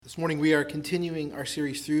This morning we are continuing our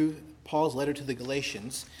series through Paul's letter to the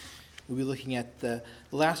Galatians. We'll be looking at the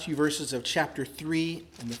last few verses of chapter 3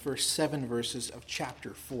 and the first 7 verses of chapter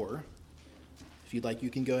 4. If you'd like, you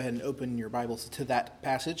can go ahead and open your Bibles to that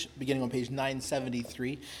passage, beginning on page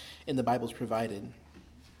 973 in the Bibles provided.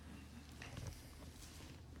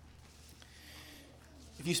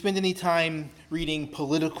 If you spend any time reading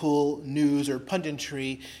political news or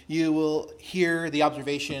punditry, you will hear the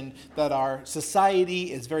observation that our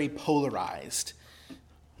society is very polarized.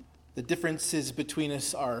 The differences between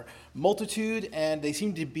us are multitude, and they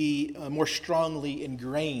seem to be more strongly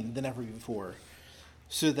ingrained than ever before.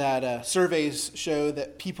 So that surveys show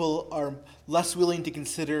that people are less willing to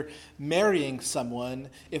consider marrying someone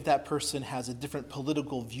if that person has a different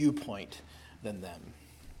political viewpoint than them.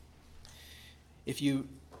 If you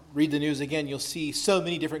read the news again, you'll see so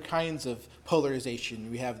many different kinds of polarization.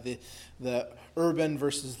 We have the urban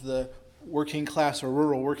versus the working class or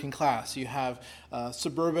rural working class. You have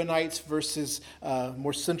suburbanites versus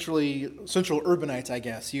more central urbanites, I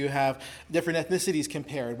guess. You have different ethnicities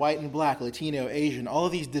compared, white and black, Latino, Asian. All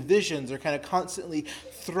of these divisions are kind of constantly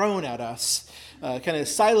thrown at us, kind of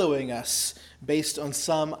siloing us based on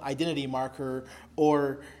some identity marker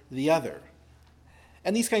or the other.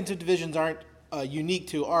 And these kinds of divisions aren't unique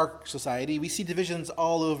to our society. We see divisions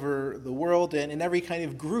all over the world, and in every kind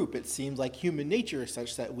of group. It seems like human nature is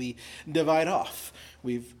such that we divide off.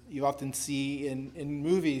 You often see in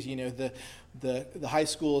movies, the high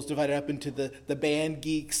school is divided up into the band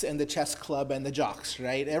geeks and the chess club and the jocks,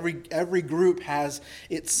 right? Every group has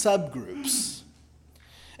its subgroups.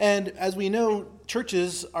 And as we know,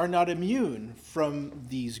 churches are not immune from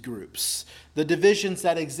these groups. The divisions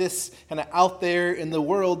that exist kind of out there in the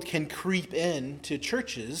world can creep into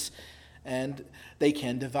churches, and they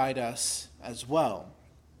can divide us as well.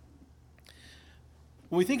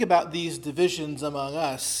 When we think about these divisions among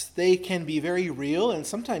us, they can be very real and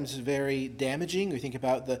sometimes very damaging. We think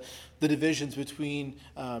about the divisions between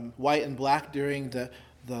white and black during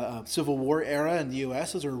the Civil War era in the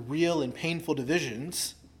U.S. Those are real and painful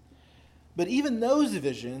divisions. But even those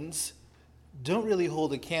divisions don't really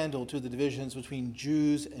hold a candle to the divisions between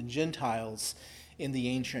Jews and Gentiles in the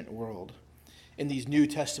ancient world, in these New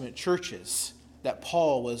Testament churches that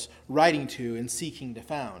Paul was writing to and seeking to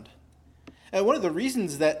found. And one of the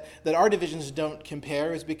reasons that our divisions don't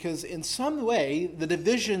compare is because in some way the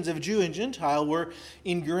divisions of Jew and Gentile were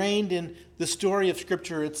ingrained in the story of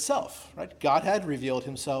Scripture itself. Right? God had revealed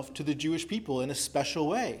himself to the Jewish people in a special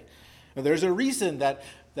way. And there's a reason that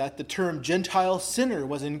the term Gentile sinner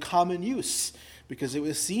was in common use, because it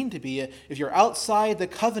was seen to be, if you're outside the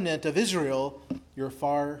covenant of Israel, you're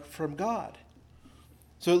far from God.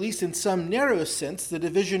 So at least in some narrow sense, the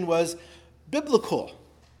division was biblical.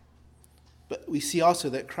 But we see also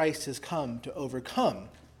that Christ has come to overcome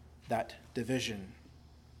that division.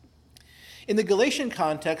 In the Galatian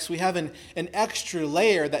context, we have an extra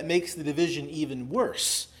layer that makes the division even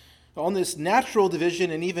worse. On this natural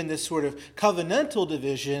division and even this sort of covenantal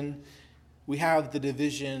division, we have the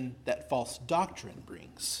division that false doctrine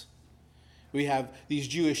brings. We have these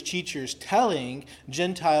Jewish teachers telling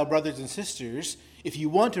Gentile brothers and sisters, if you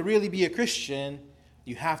want to really be a Christian,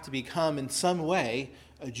 you have to become in some way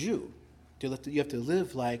a Jew. You have to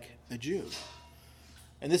live like a Jew.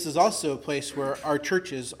 And this is also a place where our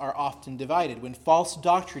churches are often divided. When false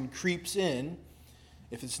doctrine creeps in,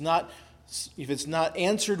 if it's not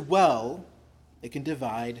answered well, it can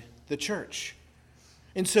divide the church.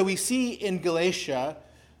 And so we see in Galatia,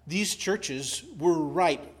 these churches were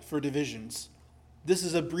ripe for divisions. This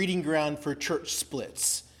is a breeding ground for church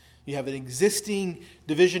splits. You have an existing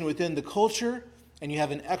division within the culture, and you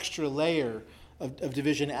have an extra layer of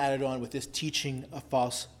division added on with this teaching of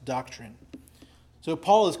false doctrine. So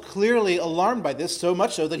Paul is clearly alarmed by this, so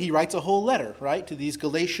much so that he writes a whole letter, right, to these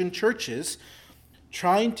Galatian churches,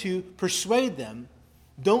 trying to persuade them,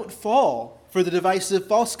 don't fall for the divisive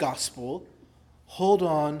false gospel. Hold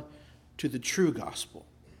on to the true gospel.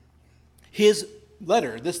 His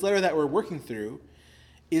letter, this letter that we're working through,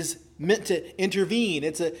 is meant to intervene.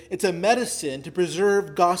 It's a medicine to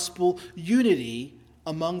preserve gospel unity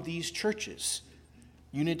among these churches.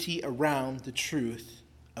 Unity around the truth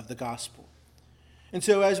of the gospel. And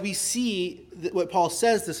so as we see what Paul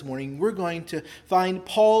says this morning, we're going to find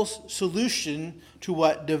Paul's solution to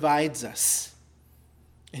what divides us.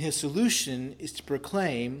 And his solution is to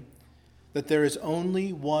proclaim that there is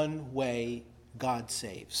only one way God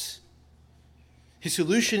saves. His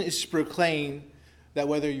solution is to proclaim that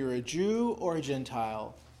whether you're a Jew or a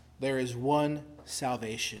Gentile, there is one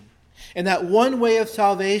salvation. And that one way of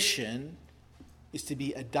salvation is to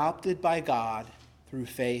be adopted by God through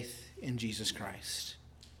faith in Jesus Christ.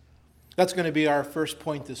 That's going to be our first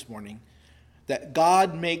point this morning, that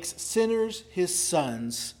God makes sinners his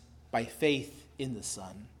sons by faith in the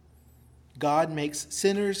Son. God makes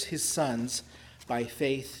sinners his sons by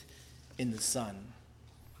faith in the Son.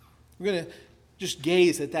 We're going to just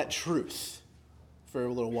gaze at that truth for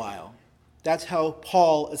a little while. That's how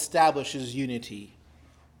Paul establishes unity,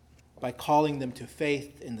 by calling them to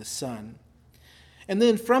faith in the Son. And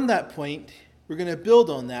then from that point, we're going to build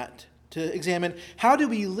on that to examine, how do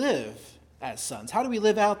we live as sons? How do we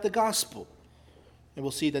live out the gospel? And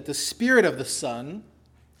we'll see that the Spirit of the Son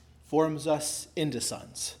forms us into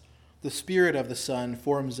sons. The Spirit of the Son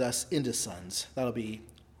forms us into sons. That'll be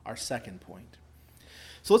our second point.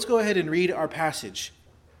 So let's go ahead and read our passage.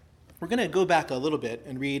 We're going to go back a little bit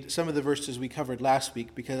and read some of the verses we covered last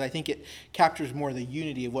week, because I think it captures more the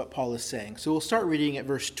unity of what Paul is saying. So we'll start reading at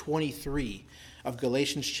verse 23 of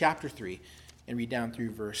Galatians chapter 3 and read down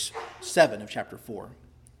through verse 7 of chapter 4.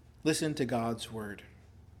 Listen to God's word.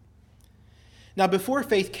 Now before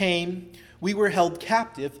faith came, we were held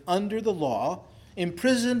captive under the law,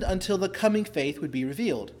 imprisoned until the coming faith would be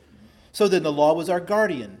revealed. So then the law was our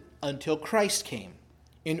guardian until Christ came,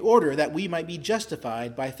 in order that we might be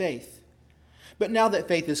justified by faith. But now that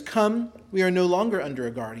faith has come, we are no longer under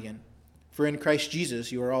a guardian. For in Christ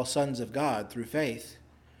Jesus you are all sons of God through faith.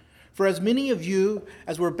 For as many of you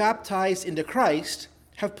as were baptized into Christ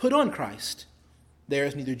have put on Christ. There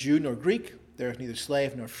is neither Jew nor Greek, there is neither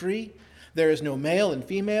slave nor free, there is no male and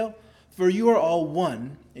female, for you are all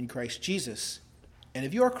one in Christ Jesus. And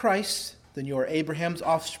if you are Christ, then you are Abraham's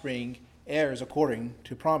offspring, heirs according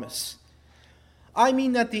to promise. I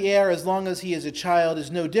mean that the heir, as long as he is a child, is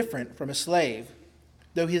no different from a slave,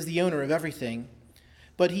 though he is the owner of everything.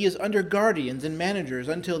 But he is under guardians and managers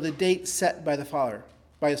until the date set by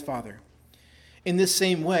his father. In this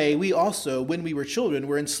same way, we also, when we were children,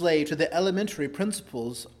 were enslaved to the elementary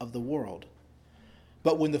principles of the world.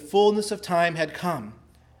 But when the fullness of time had come,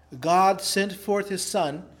 God sent forth his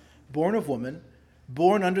Son, born of woman,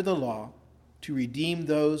 born under the law, to redeem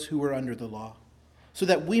those who were under the law, so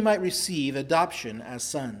that we might receive adoption as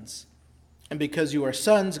sons. And because you are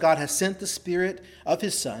sons, God has sent the Spirit of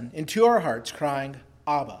his Son into our hearts, crying,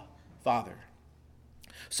 Abba, Father.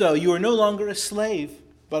 So you are no longer a slave,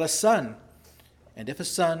 but a son. And if a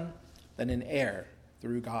son, then an heir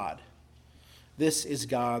through God. This is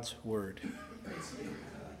God's word.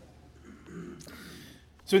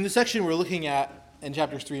 So in the section we're looking at in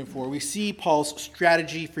chapters 3 and 4, we see Paul's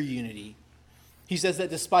strategy for unity. He says that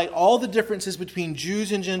despite all the differences between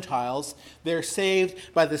Jews and Gentiles, they're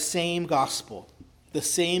saved by the same gospel, the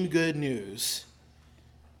same good news.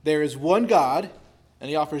 There is one God, and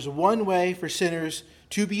he offers one way for sinners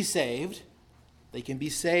to be saved. They can be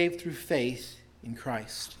saved through faith in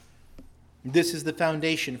Christ. This is the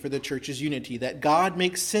foundation for the church's unity, that God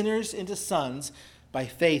makes sinners into sons by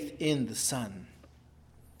faith in the Son.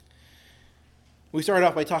 We started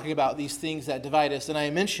off by talking about these things that divide us, and I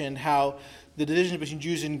mentioned how the division between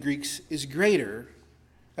Jews and Greeks is greater.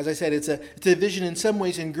 As I said, it's a division in some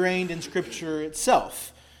ways ingrained in Scripture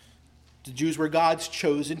itself. The Jews were God's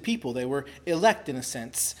chosen people. They were elect in a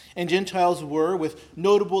sense. And Gentiles were, with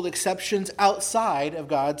notable exceptions, outside of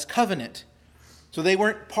God's covenant. So they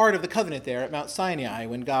weren't part of the covenant there at Mount Sinai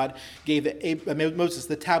when God gave Moses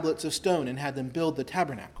the tablets of stone and had them build the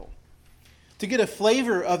tabernacle. To get a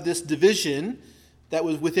flavor of this division that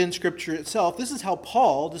was within Scripture itself, this is how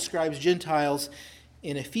Paul describes Gentiles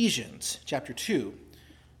in Ephesians chapter 2.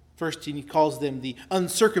 First, he calls them the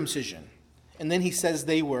uncircumcision. And then he says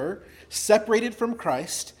they were separated from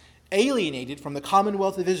Christ, alienated from the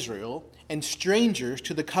commonwealth of Israel, and strangers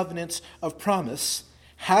to the covenants of promise,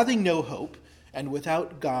 having no hope, and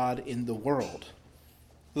without God in the world.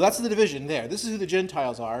 So that's the division there. This is who the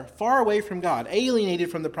Gentiles are, far away from God, alienated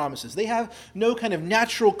from the promises. They have no kind of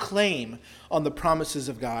natural claim on the promises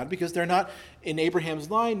of God because they're not in Abraham's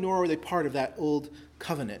line, nor are they part of that old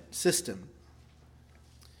covenant system.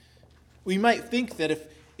 We might think that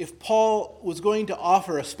if Paul was going to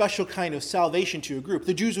offer a special kind of salvation to a group,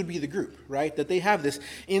 the Jews would be the group, right? That they have this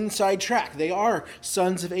inside track. They are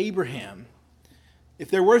sons of Abraham. If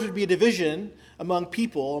there were to be a division among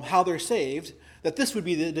people of how they're saved, that this would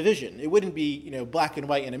be the division. It wouldn't be, black and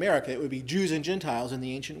white in America. It would be Jews and Gentiles in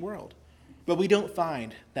the ancient world. But we don't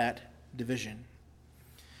find that division.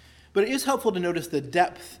 But it is helpful to notice the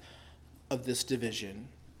depth of this division,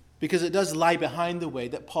 because it does lie behind the way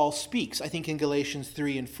that Paul speaks, I think in Galatians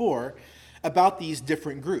 3 and 4, about these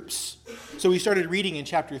different groups. So we started reading in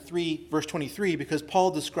chapter 3, verse 23, because Paul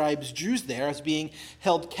describes Jews there as being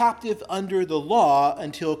held captive under the law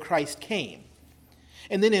until Christ came.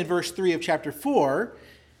 And then in verse 3 of chapter 4,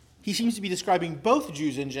 he seems to be describing both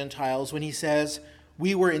Jews and Gentiles when he says,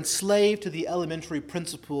 we were enslaved to the elementary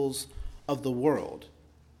principles of the world.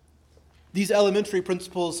 These elementary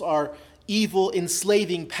principles are evil,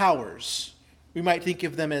 enslaving powers. We might think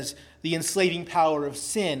of them as the enslaving power of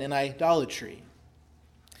sin and idolatry.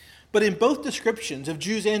 But in both descriptions of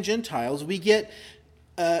Jews and Gentiles, we get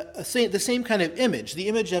the same kind of image, the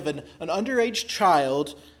image of an underage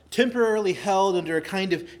child temporarily held under a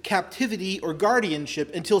kind of captivity or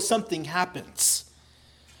guardianship until something happens.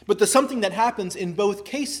 But the something that happens in both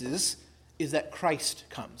cases is that Christ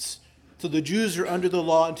comes. So the Jews are under the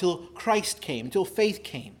law until Christ came, until faith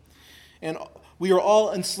came. And we are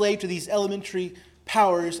all enslaved to these elementary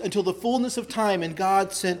powers until the fullness of time and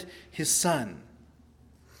God sent his Son.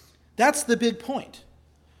 That's the big point.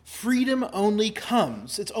 Freedom only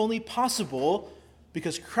comes. It's only possible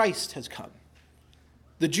because Christ has come.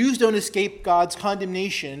 The Jews don't escape God's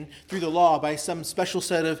condemnation through the law by some special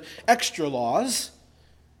set of extra laws,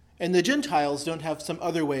 and the Gentiles don't have some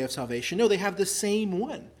other way of salvation. No, they have the same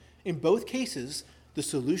one. In both cases, the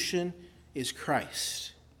solution is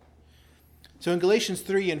Christ. So in Galatians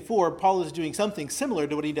 3 and 4, Paul is doing something similar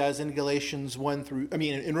to what he does in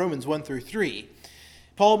in Romans 1 through 3.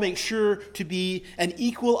 Paul makes sure to be an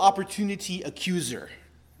equal opportunity accuser.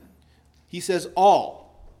 He says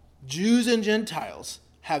all, Jews and Gentiles,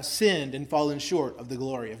 have sinned and fallen short of the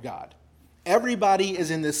glory of God. Everybody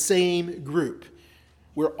is in the same group.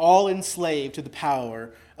 We're all enslaved to the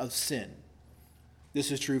power of sin.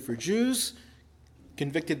 This is true for Jews,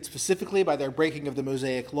 convicted specifically by their breaking of the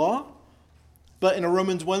Mosaic law. But in a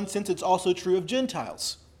Romans 1 sense, it's also true of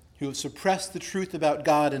Gentiles who have suppressed the truth about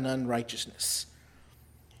God in unrighteousness.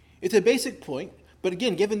 It's a basic point, but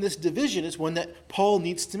again, given this division, it's one that Paul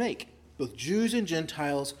needs to make. Both Jews and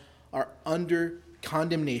Gentiles are under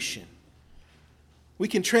condemnation. We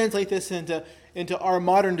can translate this into our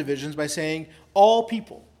modern divisions by saying all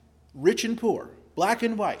people, rich and poor, black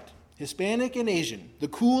and white, Hispanic and Asian, the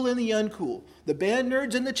cool and the uncool, the band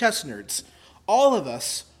nerds and the chess nerds, all of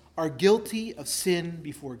us are guilty of sin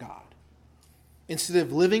before God. Instead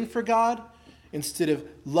of living for God, instead of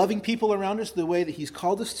loving people around us the way that he's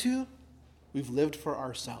called us to, we've lived for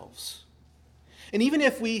ourselves. And even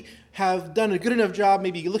if we have done a good enough job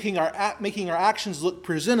maybe making our actions look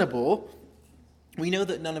presentable, we know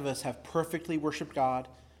that none of us have perfectly worshiped God.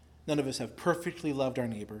 None of us have perfectly loved our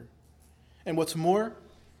neighbor. And what's more,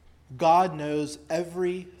 God knows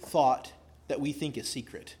every thought that we think is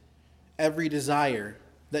secret, every desire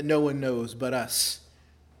that no one knows but us.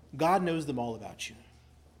 God knows them all about you.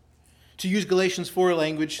 To use Galatians 4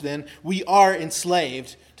 language, then, we are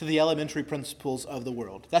enslaved to the elementary principles of the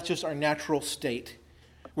world. That's just our natural state.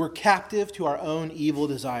 We're captive to our own evil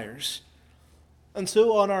desires. And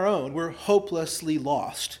so on our own, we're hopelessly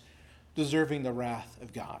lost, deserving the wrath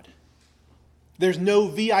of God. There's no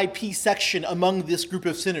VIP section among this group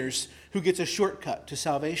of sinners who gets a shortcut to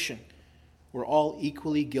salvation. We're all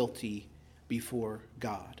equally guilty before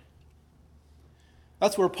God.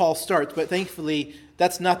 That's where Paul starts, but thankfully,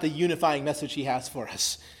 that's not the unifying message he has for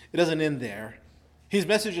us. It doesn't end there. His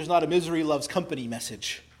message is not a misery loves company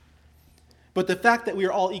message. But the fact that we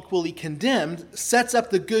are all equally condemned sets up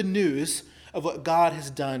the good news of what God has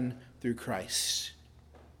done through Christ.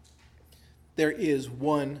 There is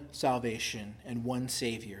one salvation and one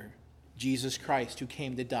Savior, Jesus Christ, who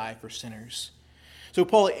came to die for sinners. So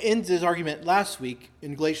Paul ends his argument last week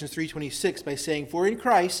in Galatians 3:26 by saying, "For in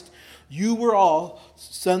Christ you are all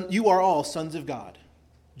sons of God,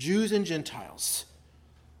 Jews and Gentiles."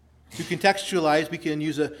 To contextualize, we can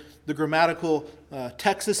use the grammatical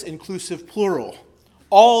Texas inclusive plural.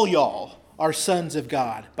 All y'all are sons of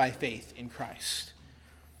God by faith in Christ.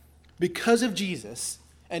 Because of Jesus,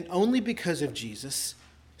 and only because of Jesus,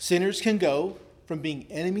 sinners can go from being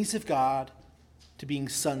enemies of God to being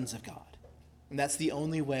sons of God. And that's the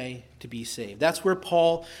only way to be saved. That's where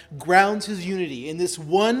Paul grounds his unity in this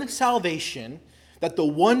one salvation that the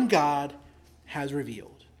one God has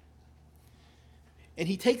revealed. And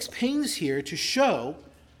he takes pains here to show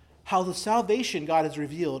how the salvation God has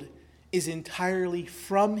revealed is entirely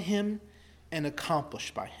from him and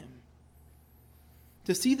accomplished by him.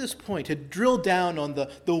 To see this point, to drill down on the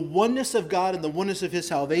oneness of God and the oneness of his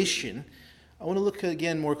salvation, I want to look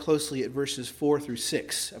again more closely at verses 4 through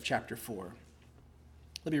 6 of chapter 4.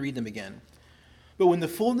 Let me read them again. "But when the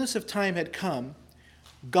fullness of time had come,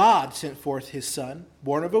 God sent forth his Son,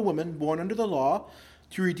 born of a woman, born under the law,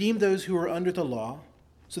 to redeem those who were under the law,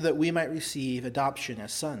 so that we might receive adoption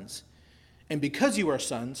as sons. And because you are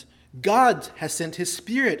sons, God has sent his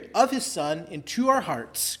Spirit of his Son into our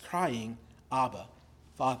hearts, crying, 'Abba,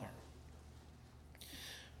 Father.'"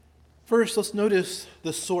 First, let's notice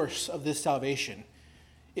the source of this salvation.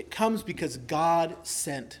 It comes because God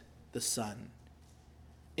sent the Son.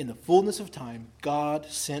 In the fullness of time, God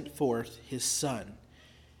sent forth his Son.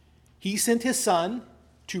 He sent his Son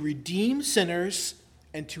to redeem sinners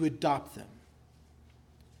and to adopt them.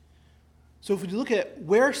 So if we look at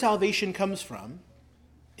where salvation comes from,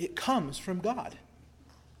 it comes from God.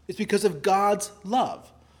 It's because of God's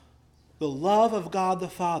love, the love of God the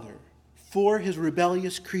Father for his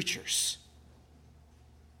rebellious creatures.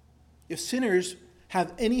 If sinners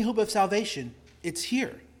have any hope of salvation, it's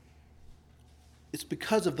here. It's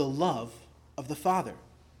because of the love of the Father.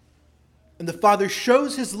 And the Father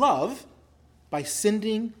shows his love by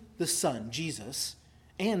sending the Son, Jesus,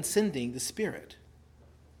 and sending the Spirit.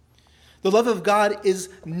 The love of God is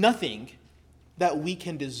nothing that we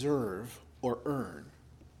can deserve or earn.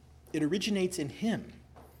 It originates in him.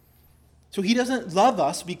 So he doesn't love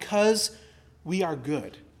us because we are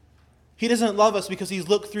good. He doesn't love us because he's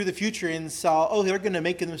looked through the future and saw, oh, they're going to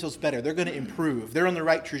make themselves better. They're going to improve. They're on the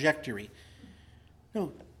right trajectory.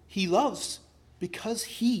 No, he loves because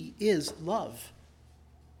he is love.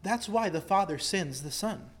 That's why the Father sends the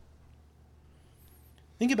Son.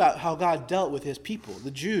 Think about how God dealt with his people,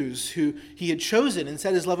 the Jews who he had chosen and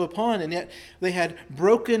set his love upon, and yet they had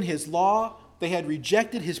broken his law. They had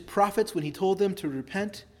rejected his prophets when he told them to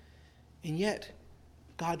repent. And yet,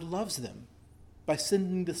 God loves them by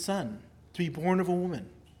sending the Son to be born of a woman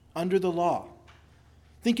under the law.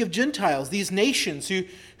 Think of Gentiles, these nations who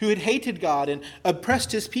had hated God and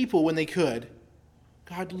oppressed his people when they could.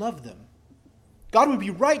 God loved them. God would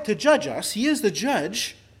be right to judge us. He is the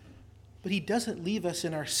judge, but he doesn't leave us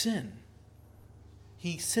in our sin.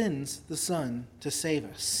 He sends the Son to save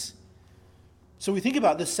us. So we think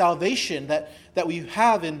about the salvation that we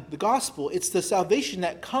have in the gospel. It's the salvation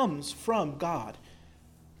that comes from God.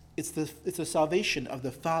 It's the salvation of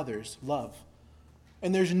the Father's love.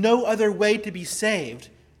 And there's no other way to be saved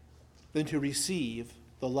than to receive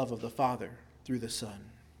the love of the Father through the Son.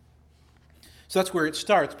 So that's where it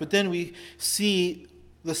starts. But then we see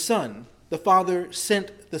the Son. The Father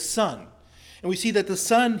sent the Son. And we see that the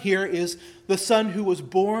Son here is the Son who was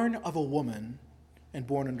born of a woman and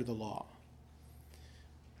born under the law.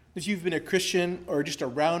 If you've been a Christian or just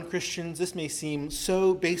around Christians, this may seem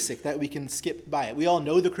so basic that we can skip by it. We all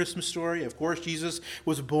know the Christmas story. Of course, Jesus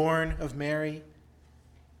was born of Mary.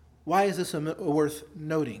 Why is this worth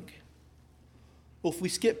noting? Well, if we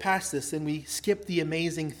skip past this, then we skip the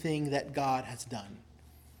amazing thing that God has done.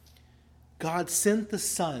 God sent the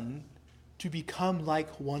Son to become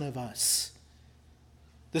like one of us.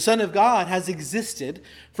 The Son of God has existed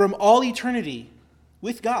from all eternity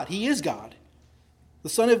with God. He is God. The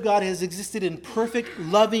Son of God has existed in perfect,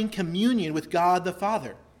 loving communion with God the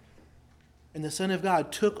Father. And the Son of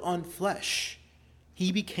God took on flesh.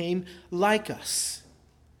 He became like us.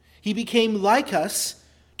 He became like us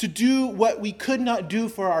to do what we could not do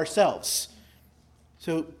for ourselves.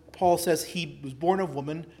 So Paul says he was born of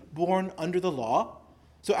woman, born under the law.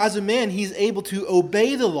 So as a man, he's able to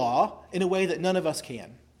obey the law in a way that none of us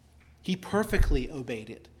can. He perfectly obeyed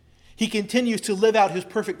it. He continues to live out his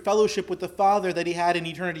perfect fellowship with the Father that he had in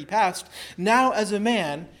eternity past, now as a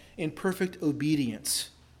man in perfect obedience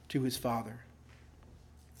to his Father.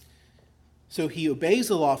 So he obeys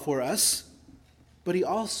the law for us, but he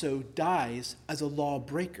also dies as a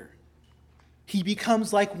lawbreaker. He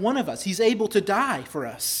becomes like one of us. He's able to die for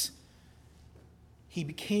us. He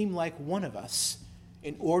became like one of us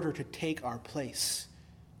in order to take our place,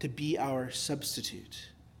 to be our substitute.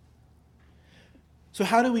 So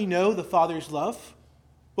how do we know the Father's love?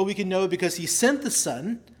 Well, we can know because he sent the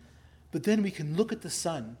Son, but then we can look at the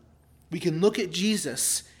Son. We can look at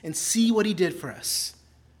Jesus and see what he did for us.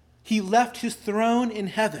 He left his throne in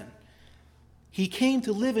heaven. He came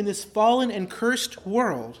to live in this fallen and cursed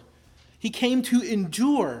world. He came to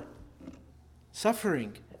endure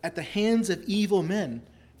suffering at the hands of evil men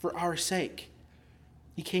for our sake.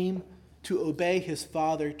 He came to obey his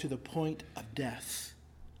Father to the point of death.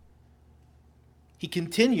 He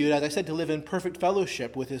continued, as I said, to live in perfect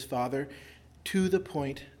fellowship with his Father to the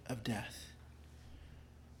point of death.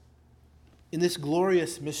 In this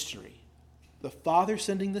glorious mystery, the Father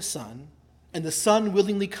sending the Son and the Son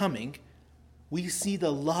willingly coming, we see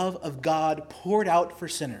the love of God poured out for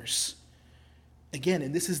sinners. Again,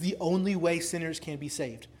 and this is the only way sinners can be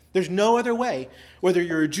saved. There's no other way, whether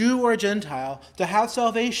you're a Jew or a Gentile, to have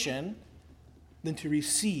salvation than to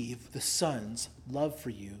receive the Son's love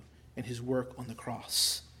for you and his work on the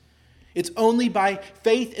cross. It's only by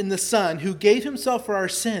faith in the Son who gave himself for our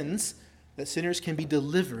sins that sinners can be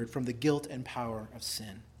delivered from the guilt and power of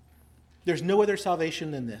sin. There's no other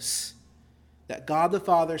salvation than this, that God the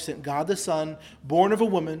Father sent God the Son, born of a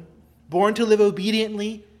woman, born to live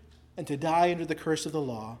obediently, and to die under the curse of the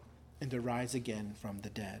law, and to rise again from the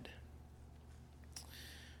dead.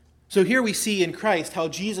 So here we see in Christ how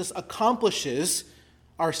Jesus accomplishes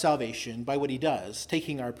our salvation by what he does,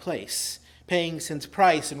 taking our place, paying sin's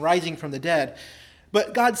price, and rising from the dead.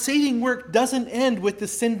 But God's saving work doesn't end with the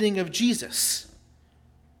sending of Jesus.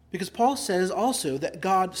 Because Paul says also that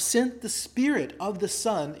God sent the Spirit of the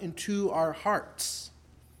Son into our hearts.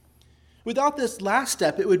 Without this last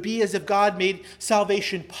step, it would be as if God made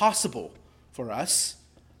salvation possible for us,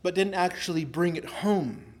 but didn't actually bring it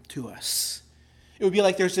home to us. It would be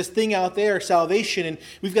like there's this thing out there, salvation, and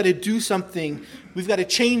we've got to do something. We've got to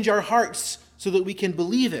change our hearts so that we can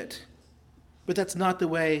believe it. But that's not the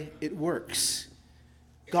way it works.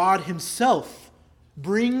 God himself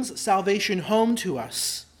brings salvation home to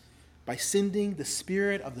us by sending the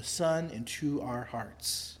Spirit of the Son into our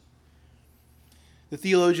hearts. The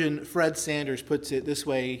theologian Fred Sanders puts it this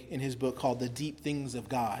way in his book called The Deep Things of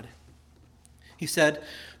God. He said,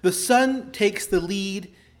 "The Son takes the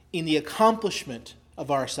lead in the accomplishment of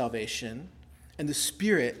our salvation, and the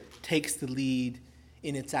Spirit takes the lead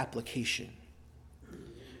in its application."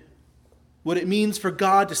 What it means for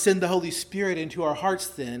God to send the Holy Spirit into our hearts,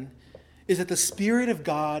 then, is that the Spirit of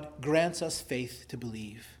God grants us faith to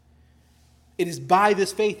believe. It is by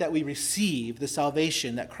this faith that we receive the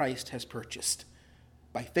salvation that Christ has purchased.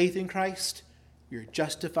 By faith in Christ, we are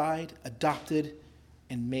justified, adopted,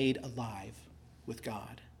 and made alive with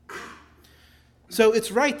God. So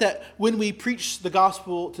it's right that when we preach the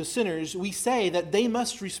gospel to sinners, we say that they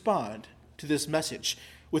must respond to this message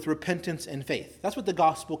with repentance and faith. That's what the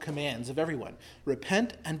gospel commands of everyone.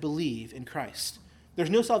 Repent and believe in Christ. There's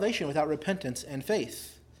no salvation without repentance and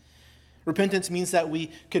faith. Repentance means that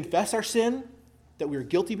we confess our sin, that we are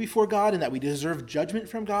guilty before God, and that we deserve judgment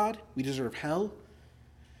from God. We deserve hell.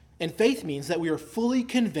 And faith means that we are fully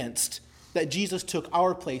convinced that Jesus took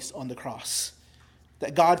our place on the cross,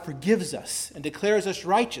 that God forgives us and declares us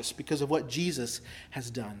righteous because of what Jesus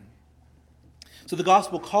has done. So the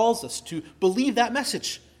gospel calls us to believe that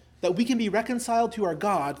message, that we can be reconciled to our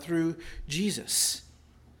God through Jesus.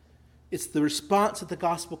 It's the response that the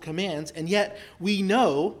gospel commands, and yet we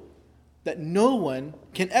know that no one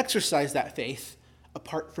can exercise that faith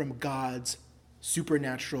apart from God's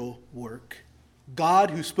supernatural work.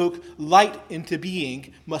 God, who spoke light into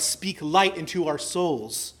being, must speak light into our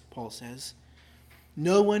souls, Paul says.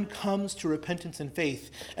 No one comes to repentance and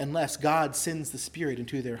faith unless God sends the Spirit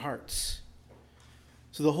into their hearts.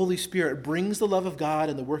 So the Holy Spirit brings the love of God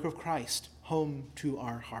and the work of Christ home to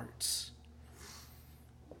our hearts.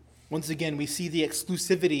 Once again, we see the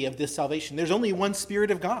exclusivity of this salvation. There's only one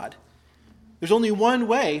Spirit of God. There's only one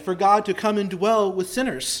way for God to come and dwell with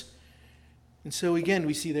sinners. And so again,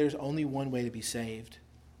 we see there's only one way to be saved.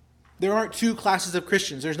 There aren't two classes of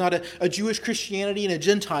Christians. There's not a Jewish Christianity and a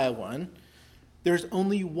Gentile one. There's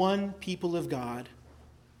only one people of God.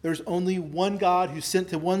 There's only one God who sent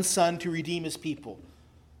the one Son to redeem his people.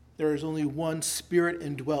 There is only one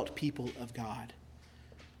Spirit-indwelt people of God.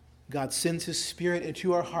 God sends his Spirit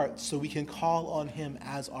into our hearts so we can call on him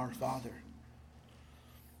as our Father.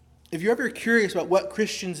 If you're ever curious about what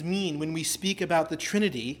Christians mean when we speak about the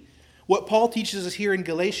Trinity, what Paul teaches us here in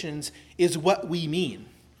Galatians is what we mean.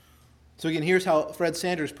 So again, here's how Fred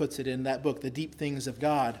Sanders puts it in that book, The Deep Things of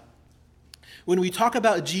God. When we talk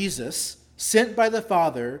about Jesus, sent by the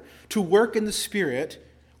Father to work in the Spirit,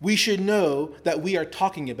 we should know that we are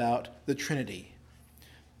talking about the Trinity.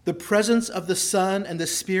 The presence of the Son and the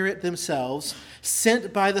Spirit themselves,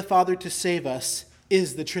 sent by the Father to save us,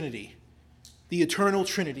 is the Trinity. The eternal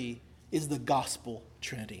Trinity is the gospel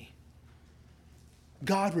Trinity.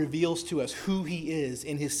 God reveals to us who he is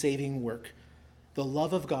in his saving work, the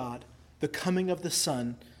love of God, the coming of the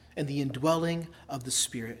Son, and the indwelling of the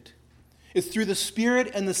Spirit. It's through the Spirit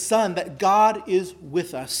and the Son that God is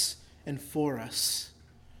with us and for us.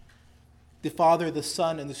 The Father, the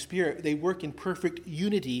Son, and the Spirit, they work in perfect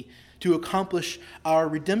unity to accomplish our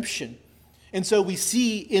redemption. And so we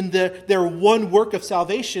see in their one work of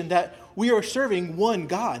salvation that we are serving one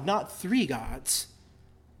God, not three gods.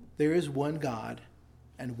 There is one God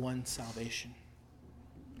and one salvation.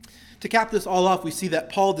 To cap this all off, we see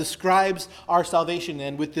that Paul describes our salvation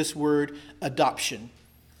then with this word adoption.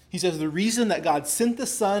 He says the reason that God sent the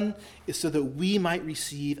Son is so that we might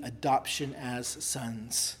receive adoption as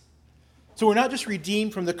sons. So we're not just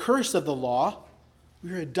redeemed from the curse of the law,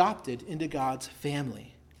 we are adopted into God's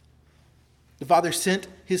family. The Father sent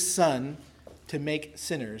his Son to make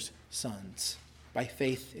sinners sons by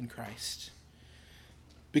faith in Christ.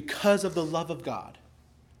 Because of the love of God,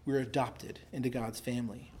 we're adopted into God's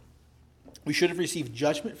family. We should have received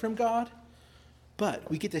judgment from God, but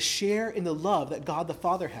we get to share in the love that God the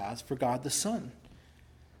Father has for God the Son.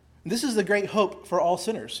 This is the great hope for all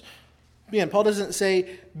sinners. Again, Paul doesn't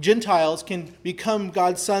say Gentiles can become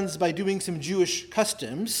God's sons by doing some Jewish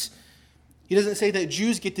customs. He doesn't say that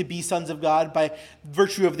Jews get to be sons of God by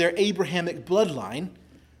virtue of their Abrahamic bloodline.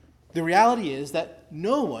 The reality is that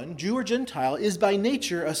no one, Jew or Gentile, is by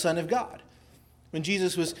nature a son of God. When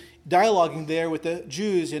Jesus was dialoguing there with the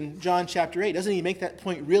Jews in John chapter 8, doesn't he make that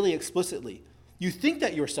point really explicitly? You think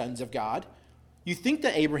that you're sons of God. You think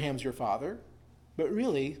that Abraham's your father, but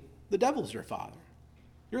really, the devil's your father.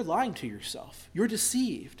 You're lying to yourself. You're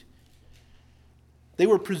deceived. They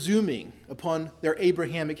were presuming upon their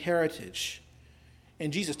Abrahamic heritage.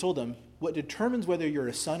 And Jesus told them, what determines whether you're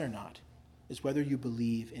a son or not is whether you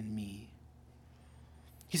believe in me.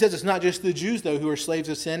 He says it's not just the Jews, though, who are slaves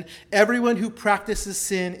of sin. Everyone who practices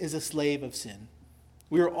sin is a slave of sin.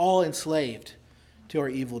 We are all enslaved to our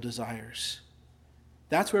evil desires.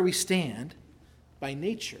 That's where we stand by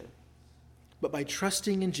nature. But by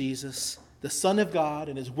trusting in Jesus, the Son of God,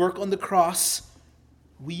 and his work on the cross,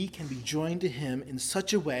 we can be joined to him in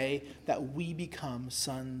such a way that we become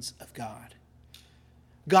sons of God.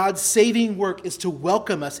 God's saving work is to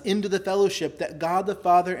welcome us into the fellowship that God the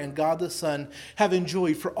Father and God the Son have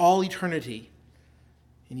enjoyed for all eternity.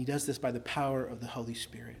 And he does this by the power of the Holy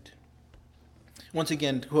Spirit. Once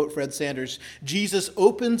again, to quote Fred Sanders, Jesus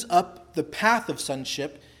opens up the path of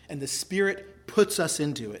sonship, and the Spirit puts us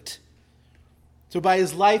into it. So by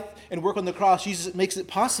his life and work on the cross, Jesus makes it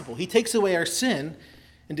possible. He takes away our sin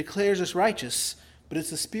and declares us righteous, but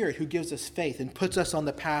it's the Spirit who gives us faith and puts us on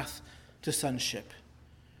the path to sonship.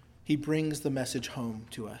 He brings the message home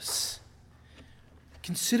to us.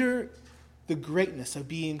 Consider the greatness of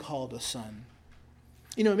being called a son.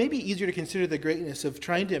 You know, it may be easier to consider the greatness of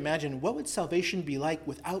trying to imagine what would salvation be like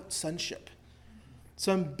without sonship.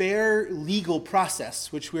 Some bare legal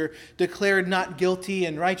process, which we're declared not guilty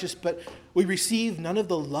and righteous, but we receive none of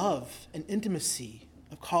the love and intimacy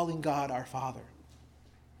of calling God our Father.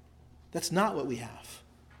 That's not what we have.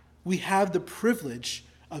 We have the privilege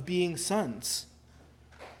of being sons.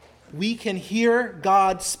 We can hear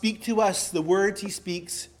God speak to us the words he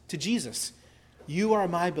speaks to Jesus. You are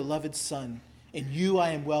my beloved Son, in you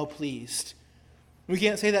I am well pleased. We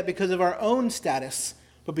can't say that because of our own status,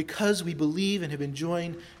 but because we believe and have been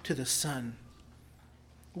joined to the Son.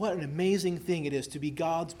 What an amazing thing it is to be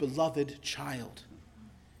God's beloved child.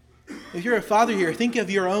 If you're a father here, think of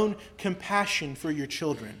your own compassion for your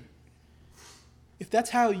children. If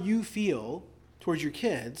that's how you feel towards your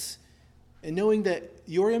kids, and knowing that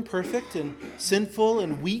you're imperfect and sinful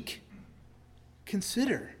and weak,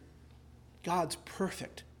 consider God's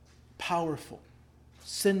perfect, powerful,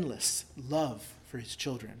 sinless love for his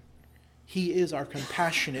children. He is our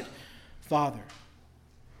compassionate Father.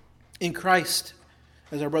 In Christ,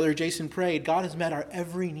 as our brother Jason prayed, God has met our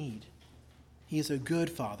every need. He is a good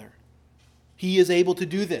Father. He is able to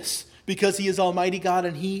do this because he is Almighty God,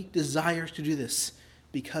 and he desires to do this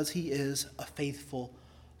because he is a faithful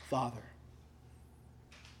Father.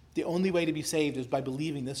 The only way to be saved is by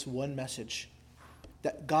believing this one message,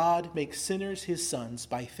 that God makes sinners his sons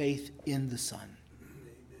by faith in the Son.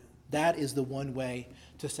 That is the one way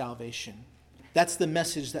to salvation. That's the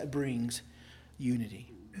message that brings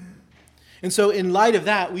unity. And so in light of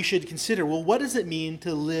that, we should consider, well, what does it mean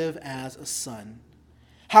to live as a son?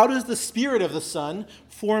 How does the Spirit of the Son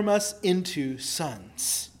form us into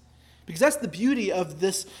sons? Because that's the beauty of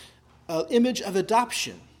this image of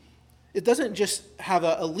adoption. It doesn't just have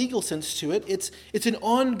a legal sense to it. It's an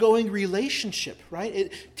ongoing relationship, right?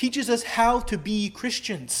 It teaches us how to be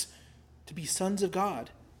Christians, to be sons of God.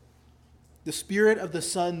 The Spirit of the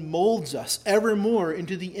Son molds us ever more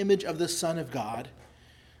into the image of the Son of God.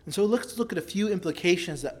 And so let's look at a few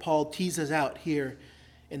implications that Paul teases out here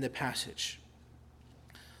in the passage.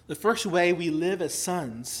 The first way we live as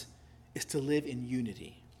sons is to live in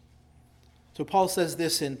unity. So Paul says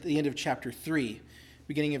this in the end of chapter 3.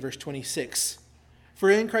 Beginning in verse 26. For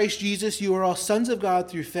in Christ Jesus you are all sons of God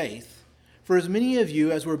through faith. For as many of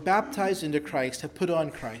you as were baptized into Christ have put on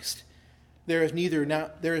Christ. There is neither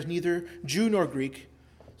Jew nor Greek,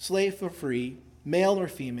 slave or free, male or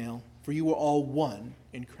female, for you are all one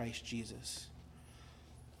in Christ Jesus.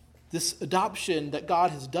 This adoption that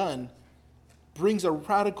God has done brings a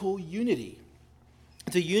radical unity.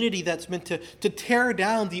 It's a unity that's meant to tear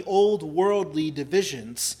down the old worldly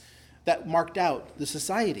divisions that marked out the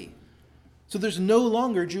society. So there's no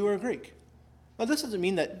longer Jew or Greek. Now, this doesn't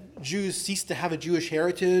mean that Jews ceased to have a Jewish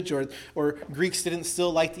heritage or Greeks didn't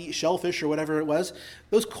still like to eat shellfish or whatever it was.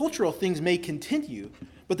 Those cultural things may continue,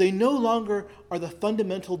 but they no longer are the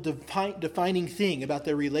fundamental defining thing about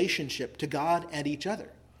their relationship to God and each other.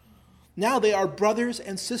 Now they are brothers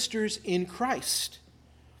and sisters in Christ.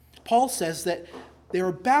 Paul says that they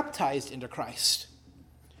are baptized into Christ.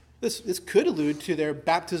 This could allude to their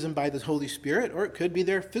baptism by the Holy Spirit, or it could be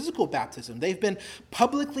their physical baptism. They've been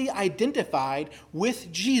publicly identified with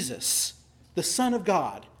Jesus, the Son of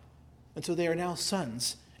God. And so they are now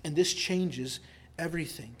sons, and this changes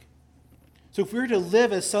everything. So if we're to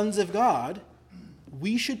live as sons of God,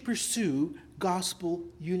 we should pursue gospel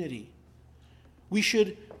unity. We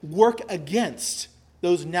should work against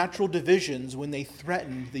those natural divisions when they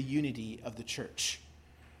threaten the unity of the church.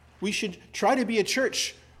 We should try to be a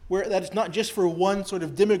church where that is not just for one sort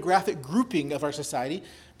of demographic grouping of our society,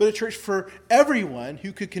 but a church for everyone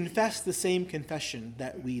who could confess the same confession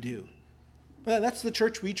that we do. Well, that's the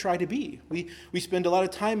church we try to be. We spend a lot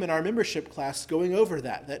of time in our membership class going over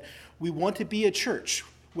that we want to be a church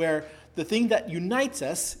where the thing that unites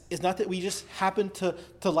us is not that we just happen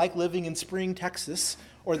to like living in Spring, Texas,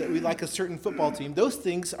 or that we like a certain football team. Those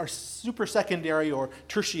things are super secondary or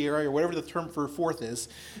tertiary or whatever the term for fourth is.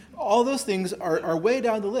 All those things are way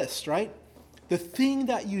down the list, right? The thing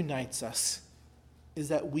that unites us is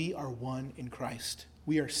that we are one in Christ.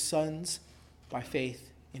 We are sons by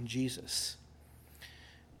faith in Jesus.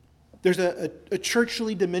 There's a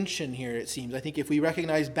churchly dimension here, it seems. I think if we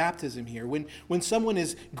recognize baptism here, when someone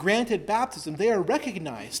is granted baptism, they are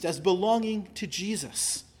recognized as belonging to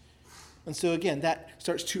Jesus. And so again, that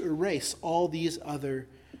starts to erase all these other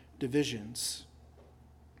divisions.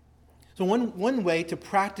 So one way to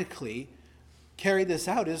practically carry this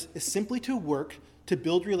out is simply to work to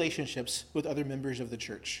build relationships with other members of the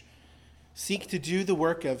church. Seek to do the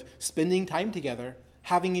work of spending time together,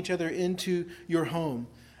 having each other into your home,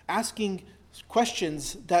 asking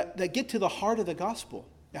questions that get to the heart of the gospel.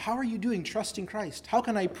 How are you doing trusting Christ? How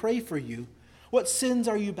can I pray for you? What sins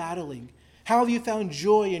are you battling? How have you found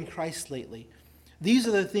joy in Christ lately? These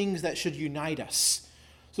are the things that should unite us.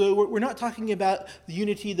 So we're not talking about the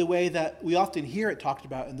unity the way that we often hear it talked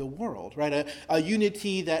about in the world, right? A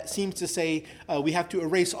unity that seems to say we have to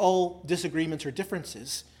erase all disagreements or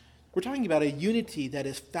differences. We're talking about a unity that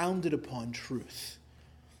is founded upon truth.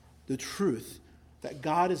 The truth that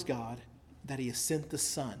God is God, that he has sent the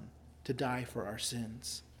Son to die for our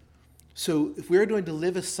sins. So if we're going to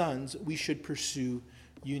live as sons, we should pursue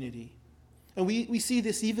unity. And we see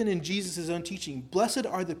this even in Jesus' own teaching. Blessed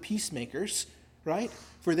are the peacemakers, right?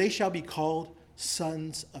 For they shall be called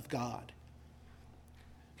sons of God.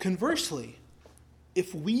 Conversely,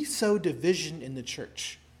 if we sow division in the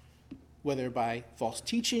church, whether by false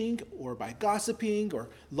teaching or by gossiping or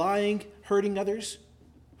lying, hurting others,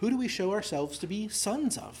 who do we show ourselves to be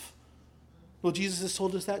sons of? Well, Jesus has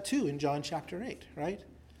told us that too in John chapter 8, right?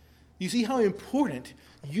 You see how important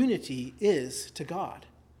unity is to God.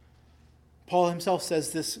 Paul himself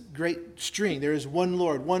says this great string, there is one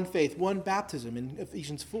Lord, one faith, one baptism in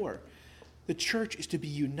Ephesians 4. The church is to be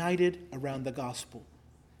united around the gospel.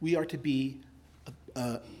 We are to be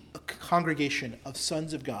a congregation of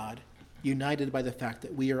sons of God, united by the fact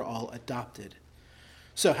that we are all adopted.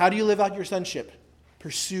 So how do you live out your sonship?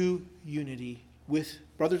 Pursue unity with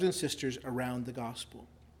brothers and sisters around the gospel.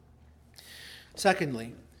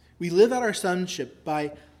 Secondly, we live out our sonship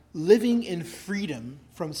by living in freedom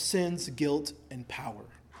from sin's guilt and power.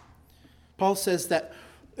 Paul says that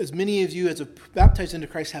as many of you as are baptized into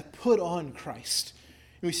Christ have put on Christ.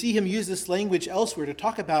 And we see him use this language elsewhere to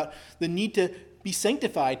talk about the need to be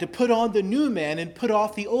sanctified, to put on the new man and put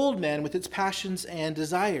off the old man with its passions and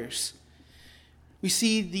desires. We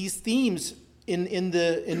see these themes in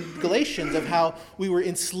Galatians of how we were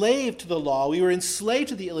enslaved to the law, we were enslaved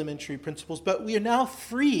to the elementary principles, but we are now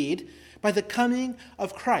freed by the coming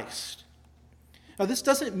of Christ. Now, this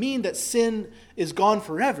doesn't mean that sin is gone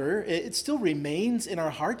forever. It still remains in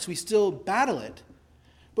our hearts. We still battle it.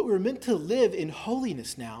 But we're meant to live in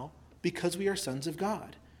holiness now because we are sons of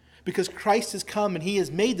God. Because Christ has come and he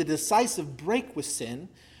has made the decisive break with sin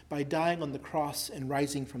by dying on the cross and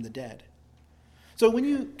rising from the dead. So when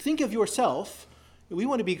you think of yourself, we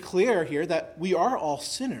want to be clear here that we are all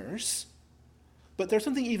sinners, but there's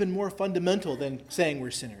something even more fundamental than saying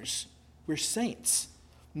we're sinners. We're saints,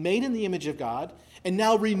 made in the image of God, and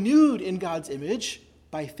now renewed in God's image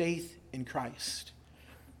by faith in Christ.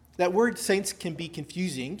 That word saints can be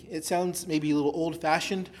confusing. It sounds maybe a little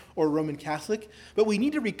old-fashioned or Roman Catholic, but we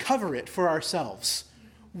need to recover it for ourselves.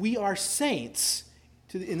 We are saints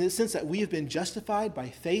in the sense that we have been justified by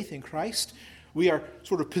faith in Christ. We are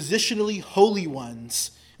sort of positionally holy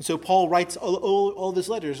ones. And so Paul writes all of his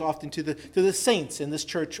letters often to the saints in this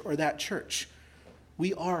church or that church.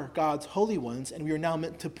 We are God's holy ones, and we are now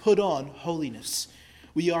meant to put on holiness.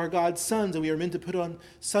 We are God's sons, and we are meant to put on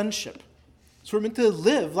sonship. So we're meant to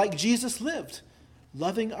live like Jesus lived,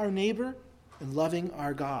 loving our neighbor and loving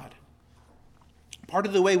our God. Part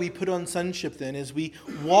of the way we put on sonship, then, is we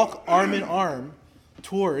walk arm in arm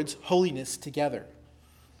towards holiness together.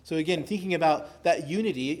 So again, thinking about that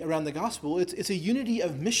unity around the gospel, it's a unity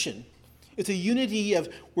of mission. It's a unity of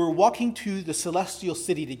we're walking to the celestial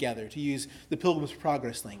city together, to use the Pilgrim's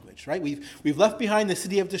Progress language, right? We've left behind the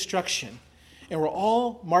city of destruction, and we're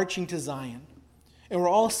all marching to Zion. And we're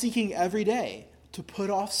all seeking every day to put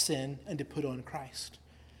off sin and to put on Christ.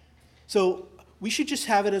 So we should just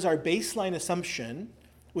have it as our baseline assumption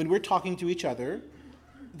when we're talking to each other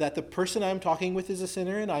that the person I'm talking with is a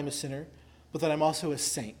sinner and I'm a sinner, but that I'm also a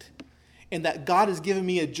saint. And that God has given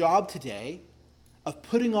me a job today of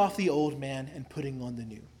putting off the old man and putting on the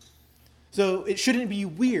new. So it shouldn't be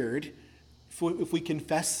weird if we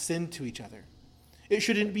confess sin to each other. It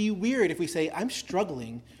shouldn't be weird if we say, I'm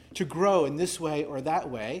struggling to grow in this way or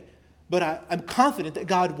that way, but I'm confident that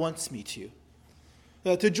God wants me to.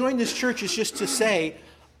 To join this church is just to say,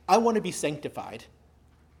 I want to be sanctified,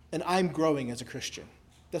 and I'm growing as a Christian.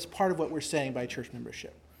 That's part of what we're saying by church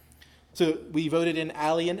membership. So we voted in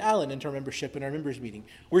Allie and Alan into our membership in our members meeting.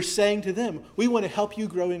 We're saying to them, we want to help you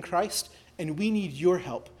grow in Christ, and we need your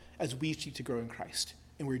help as we seek to grow in Christ.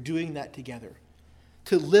 And we're doing that together.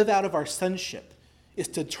 To live out of our sonship is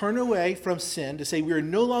to turn away from sin, to say we are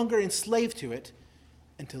no longer enslaved to it,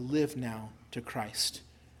 and to live now to Christ.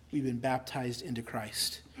 We've been baptized into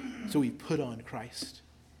Christ, so we put on Christ.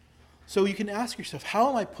 So you can ask yourself, how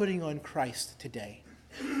am I putting on Christ today?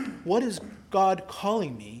 What is God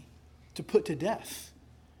calling me to put to death?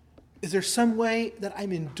 Is there some way that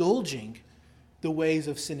I'm indulging the ways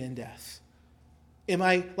of sin and death? Am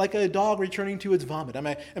I like a dog returning to its vomit? Am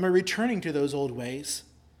I returning to those old ways?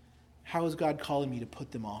 How is God calling me to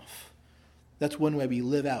put them off? That's one way we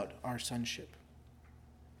live out our sonship.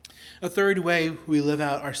 A third way we live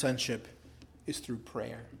out our sonship is through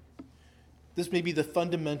prayer. This may be the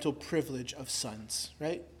fundamental privilege of sons,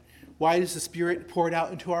 right? Why is the Spirit poured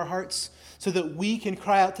out into our hearts? So that we can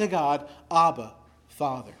cry out to God, Abba,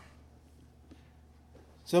 Father.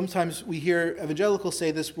 Sometimes we hear evangelicals say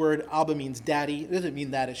this word, Abba, means daddy. It doesn't mean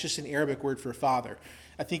that. It's just an Arabic word for father.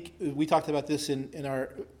 I think we talked about this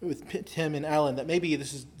with Tim and Alan, that maybe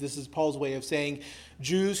this is Paul's way of saying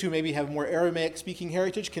Jews who maybe have more Aramaic-speaking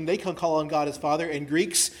heritage, they can call on God as Father, and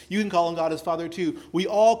Greeks, you can call on God as Father too. We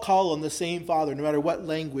all call on the same Father, no matter what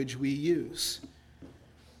language we use.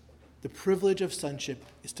 The privilege of sonship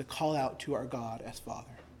is to call out to our God as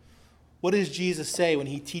Father. What does Jesus say when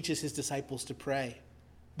he teaches his disciples to pray?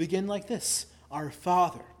 Begin like this, Our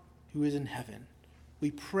Father who is in heaven. We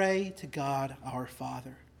pray to God our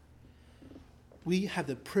Father. We have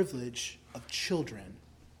the privilege of children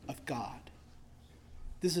of God.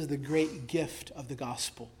 This is the great gift of the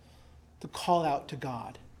gospel, to call out to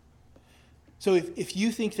God. So if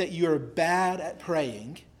you think that you're bad at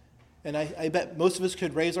praying, and I bet most of us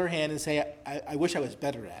could raise our hand and say, I wish I was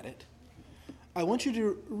better at it, I want you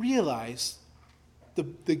to realize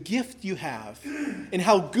the gift you have and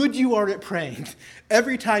how good you are at praying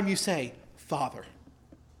every time you say, Father.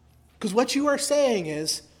 Because what you are saying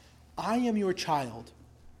is, I am your child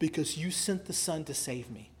because you sent the Son to save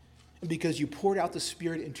me and because you poured out the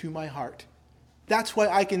Spirit into my heart. That's why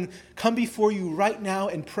I can come before you right now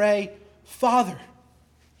and pray, Father,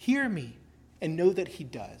 hear me, and know that he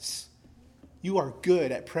does. You are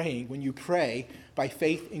good at praying when you pray by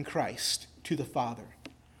faith in Christ to the Father.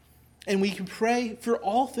 And we can pray for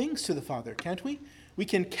all things to the Father, can't we? We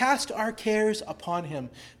can cast our cares upon him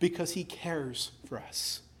because he cares for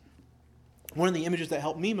us. One of the images that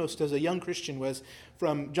helped me most as a young Christian was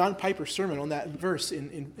from John Piper's sermon on that verse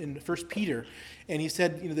in 1 Peter. And he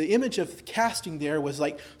said, the image of casting there was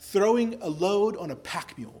like throwing a load on a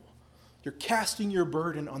pack mule. You're casting your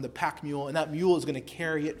burden on the pack mule, and that mule is going to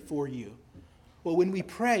carry it for you. Well, when we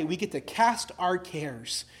pray, we get to cast our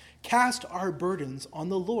cares, cast our burdens on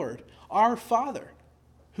the Lord, our Father,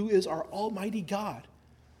 who is our almighty God.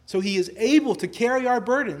 So he is able to carry our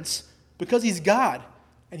burdens because he's God.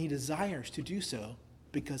 And he desires to do so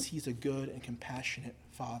because he's a good and compassionate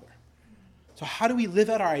Father. So how do we live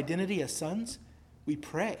out our identity as sons? We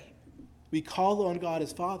pray. We call on God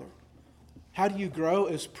as Father. How do you grow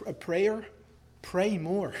as a prayer? Pray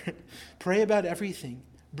more. Pray about everything.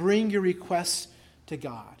 Bring your requests to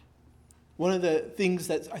God. One of the things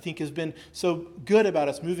that I think has been so good about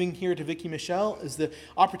us moving here to Vicky Michelle is the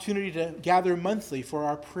opportunity to gather monthly for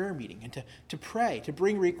our prayer meeting and to pray, to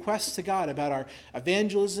bring requests to God about our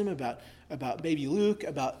evangelism, about baby Luke,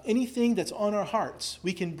 about anything that's on our hearts.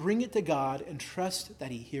 We can bring it to God and trust that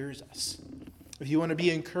he hears us. If you want to be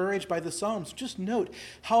encouraged by the Psalms, just note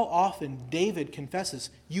how often David confesses,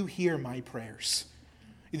 "You hear my prayers."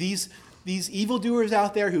 These evildoers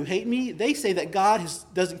out there who hate me, they say that God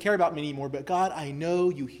doesn't care about me anymore, but God, I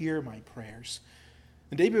know you hear my prayers.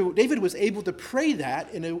 And David was able to pray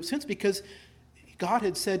that in a sense because God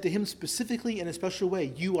had said to him specifically in a special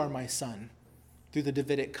way, "You are my son," through the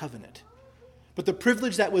Davidic covenant. But the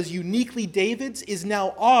privilege that was uniquely David's is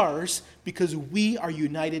now ours because we are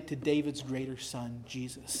united to David's greater son,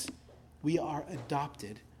 Jesus. We are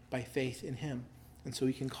adopted by faith in him, and so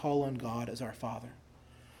we can call on God as our Father.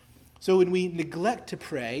 So when we neglect to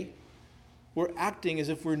pray, we're acting as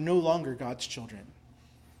if we're no longer God's children.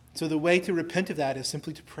 So the way to repent of that is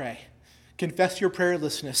simply to pray. Confess your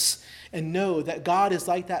prayerlessness and know that God is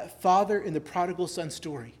like that father in the prodigal son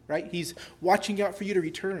story, right? He's watching out for you to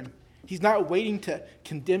return. He's not waiting to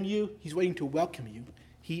condemn you. He's waiting to welcome you.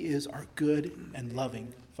 He is our good and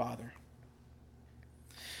loving Father.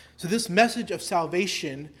 So this message of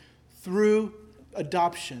salvation through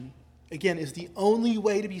adoption, again, is the only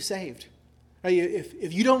way to be saved. Right?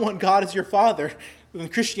 If you don't want God as your Father, then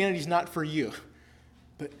Christianity is not for you.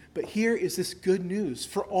 But here is this good news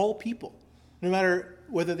for all people. No matter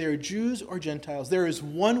whether they are Jews or Gentiles, there is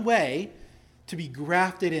one way to be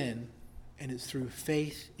grafted in, and it's through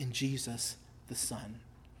faith in Jesus, the Son.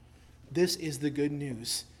 This is the good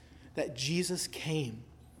news, that Jesus came.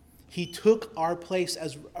 He took our place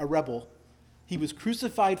as a rebel. He was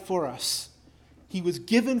crucified for us. He was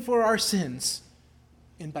given for our sins.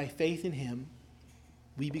 And by faith in him,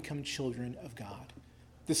 we become children of God.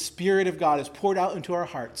 The Spirit of God is poured out into our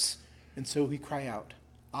hearts, and so we cry out,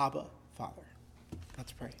 "Abba, Father."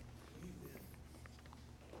 Let's pray.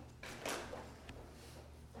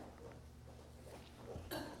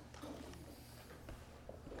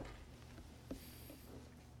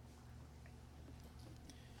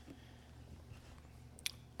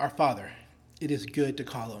 Our Father, it is good to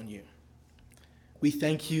call on you. We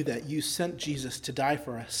thank you that you sent Jesus to die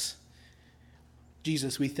for us.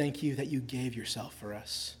 Jesus, we thank you that you gave yourself for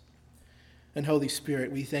us. And Holy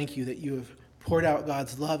Spirit, we thank you that you have poured out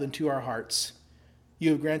God's love into our hearts.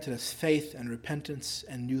 You have granted us faith and repentance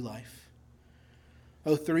and new life.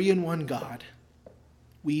 O three-in-one God,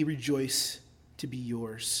 we rejoice to be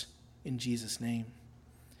yours in Jesus' name.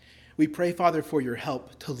 We pray, Father, for your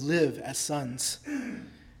help to live as sons.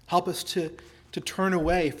 Help us to turn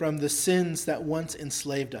away from the sins that once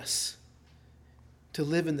enslaved us, to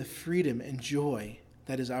live in the freedom and joy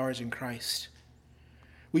that is ours in Christ.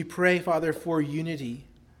 We pray, Father, for unity,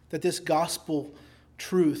 that this gospel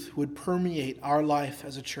truth would permeate our life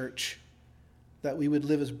as a church, that we would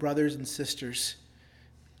live as brothers and sisters.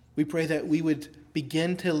 We pray that we would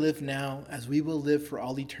begin to live now as we will live for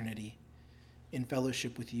all eternity in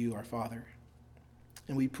fellowship with you, our Father.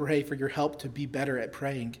 And we pray for your help to be better at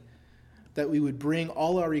praying, that we would bring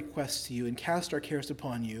all our requests to you and cast our cares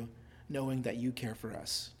upon you, knowing that you care for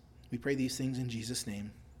us. We pray these things in Jesus'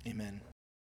 name. Amen.